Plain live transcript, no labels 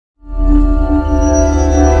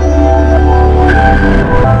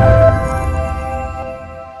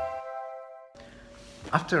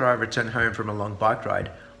After I return home from a long bike ride,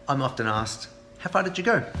 I'm often asked, how far did you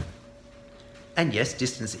go? And yes,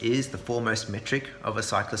 distance is the foremost metric of a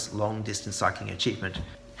cyclist's long distance cycling achievement.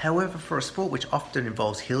 However, for a sport which often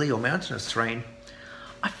involves hilly or mountainous terrain,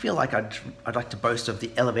 I feel like I'd like to boast of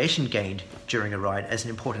the elevation gained during a ride as an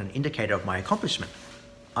important indicator of my accomplishment.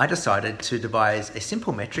 I decided to devise a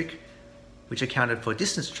simple metric which accounted for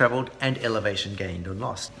distance travelled and elevation gained or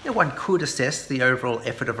lost. Now, one could assess the overall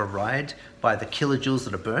effort of a ride by the kilojoules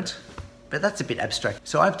that are burnt, but that's a bit abstract.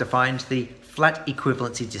 So I've defined the flat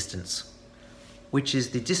equivalency distance, which is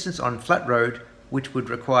the distance on flat road which would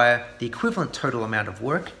require the equivalent total amount of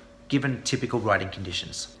work given typical riding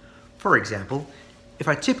conditions. For example, if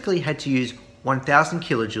I typically had to use 1000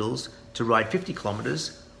 kilojoules to ride 50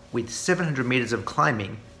 kilometres with 700 metres of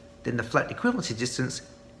climbing, then the flat equivalency distance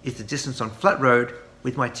is the distance on flat road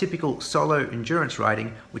with my typical solo endurance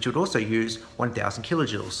riding, which would also use 1000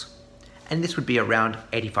 kilojoules. And this would be around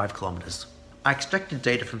 85 kilometres. I extracted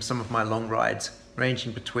data from some of my long rides,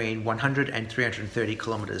 ranging between 100 and 330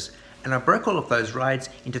 kilometres, and I broke all of those rides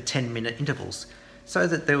into 10-minute intervals, so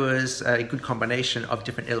that there was a good combination of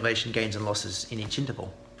different elevation gains and losses in each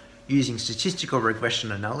interval. Using statistical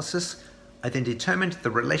regression analysis, I then determined the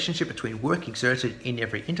relationship between work exerted in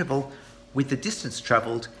every interval with the distance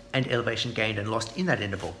travelled and elevation gained and lost in that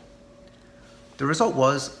interval. The result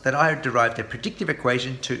was that I had derived a predictive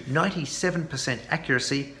equation to 97%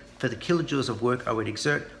 accuracy for the kilojoules of work I would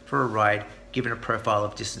exert for a ride given a profile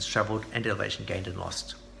of distance travelled and elevation gained and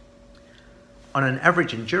lost. On an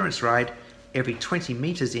average endurance ride, every 20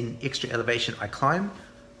 metres in extra elevation I climb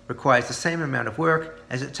requires the same amount of work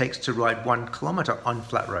as it takes to ride 1 kilometre on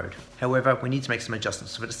flat road. However, we need to make some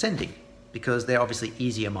adjustments for descending, because they're obviously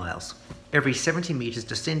easier miles. Every 70 metres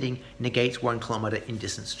descending negates 1 kilometre in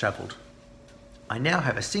distance travelled. I now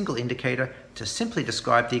have a single indicator to simply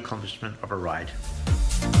describe the accomplishment of a ride.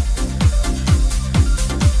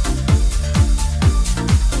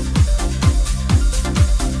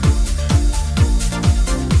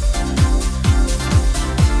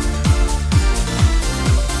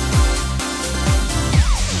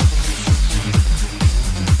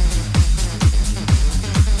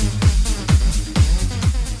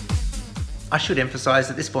 I should emphasise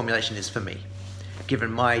that this formulation is for me,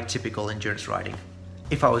 given my typical endurance riding.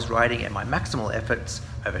 If I was riding at my maximal efforts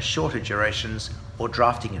over shorter durations, or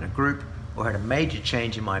drafting in a group, or had a major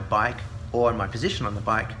change in my bike or in my position on the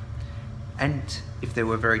bike, and if there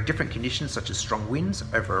were very different conditions such as strong winds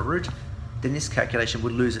over a route, then this calculation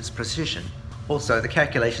would lose its precision. Also, the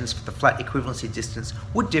calculations for the flat equivalency distance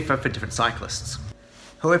would differ for different cyclists.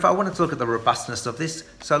 However, I wanted to look at the robustness of this,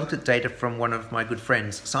 so I looked at data from one of my good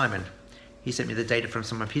friends, Simon. He sent me the data from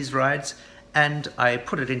some of his rides, and I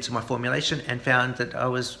put it into my formulation and found that I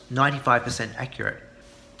was 95% accurate.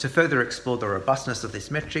 To further explore the robustness of this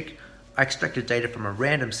metric, I extracted data from a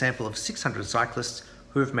random sample of 600 cyclists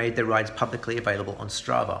who have made their rides publicly available on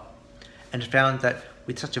Strava, and found that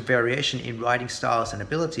with such a variation in riding styles and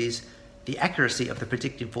abilities, the accuracy of the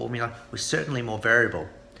predictive formula was certainly more variable,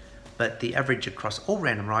 but the average across all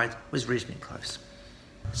random rides was reasonably close.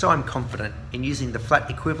 So I'm confident in using the flat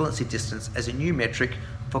equivalency distance as a new metric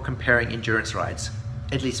for comparing endurance rides,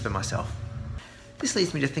 at least for myself. This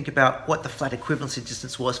leads me to think about what the flat equivalency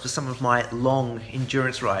distance was for some of my long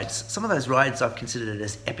endurance rides. Some of those rides I've considered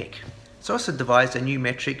as epic. So I also devised a new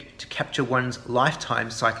metric to capture one's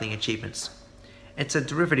lifetime cycling achievements. It's a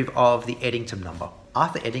derivative of the Eddington-number.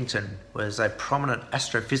 Arthur Eddington was a prominent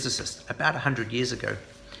astrophysicist about 100 years ago.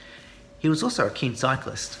 He was also a keen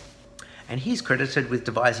cyclist, and he's credited with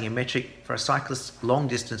devising a metric for a cyclist's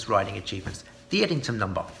long-distance riding achievements, the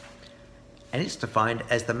Eddington-number. And it's defined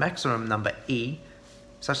as the maximum number E,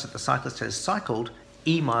 such that the cyclist has cycled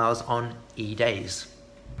E miles on E days.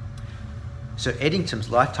 So Eddington's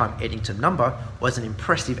lifetime Eddington-number was an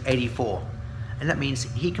impressive 84, and that means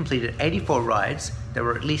he completed 84 rides that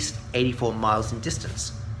were at least 84 miles in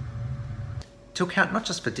distance. To account not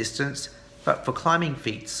just for distance, but for climbing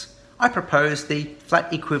feats, I propose the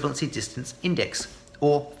flat equivalency distance index,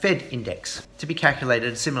 or FED index, to be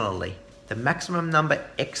calculated similarly. The maximum number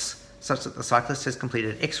X, such that the cyclist has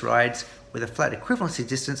completed X rides with a flat equivalency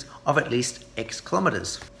distance of at least X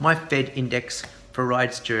kilometres. My FED index for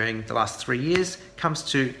rides during the last 3 years comes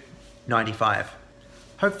to 95.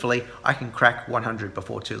 Hopefully, I can crack 100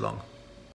 before too long.